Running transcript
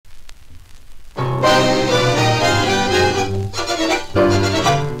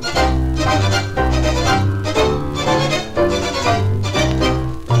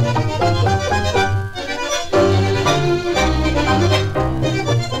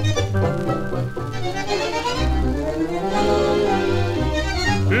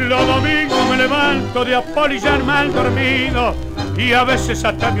levanto de apolillar mal dormido y a veces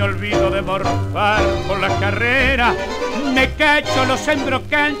hasta me olvido de morfar por la carrera. Me cacho los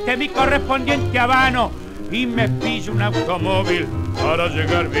embrocantes, mi correspondiente habano, y me pillo un automóvil para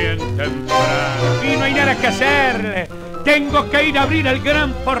llegar bien temprano. Y no hay nada que hacerle, tengo que ir a abrir el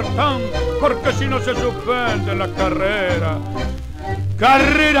gran portón, porque si no se suspende la carrera.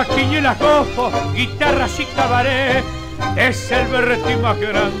 Carreras, quinielas, gofos, guitarras y cabaret, es el berretín más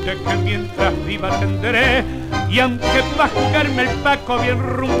grande que mientras viva tendré. Y aunque va a jugarme el paco bien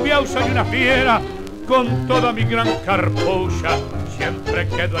rumbeado, soy una fiera, con toda mi gran carpucha siempre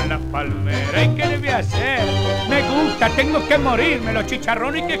quedo en la palmera. ¿Y qué le voy a hacer? Me gusta, tengo que morirme, los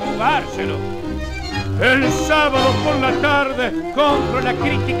chicharrones hay que jugárselo. El sábado por la tarde compro la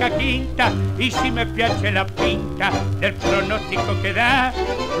crítica quinta y si me piace la pinta del pronóstico que da,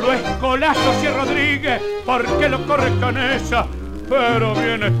 lo escolazo si Rodríguez porque lo corre con esa. Pero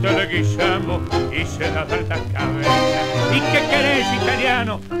viene este Leguizamo y se da en la cabeza. ¿Y qué querés,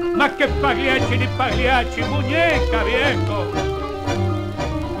 italiano? Más que Pagliacci ni Pagliacci, muñeca, viejo.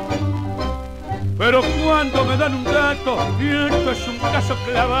 Pero cuando me dan un dato, y esto es un caso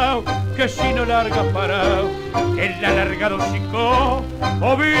clavado, que si no larga parado, el alargado sicó,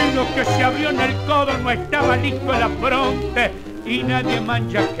 o vino que se abrió en el codo, no estaba listo en la fronte, y nadie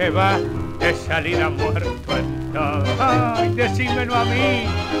mancha que va de salida muerto en todo. Ay, decímelo a mí,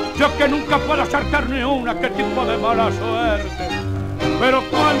 yo que nunca puedo acertar ni una, qué tipo de mala suerte. Pero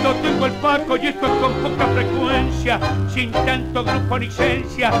cuando tengo el paco, y esto es con poca frecuencia, sin tanto grupo ni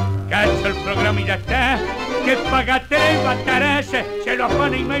licencia, cacho el programa y ya está, que paga 3 bataraces, se lo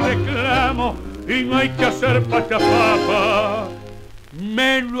afana y no hay reclamo, y no hay que hacer patapapa.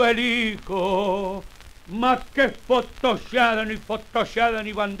 Me lo elijo, más que fotollada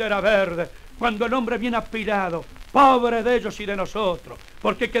ni bandera verde, cuando el hombre viene apilado, pobre de ellos y de nosotros,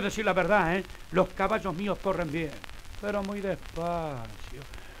 porque hay que decir la verdad, los caballos míos corren bien, pero muy despacio.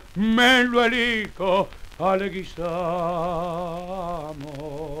 Me lo elijo a Leguizamo.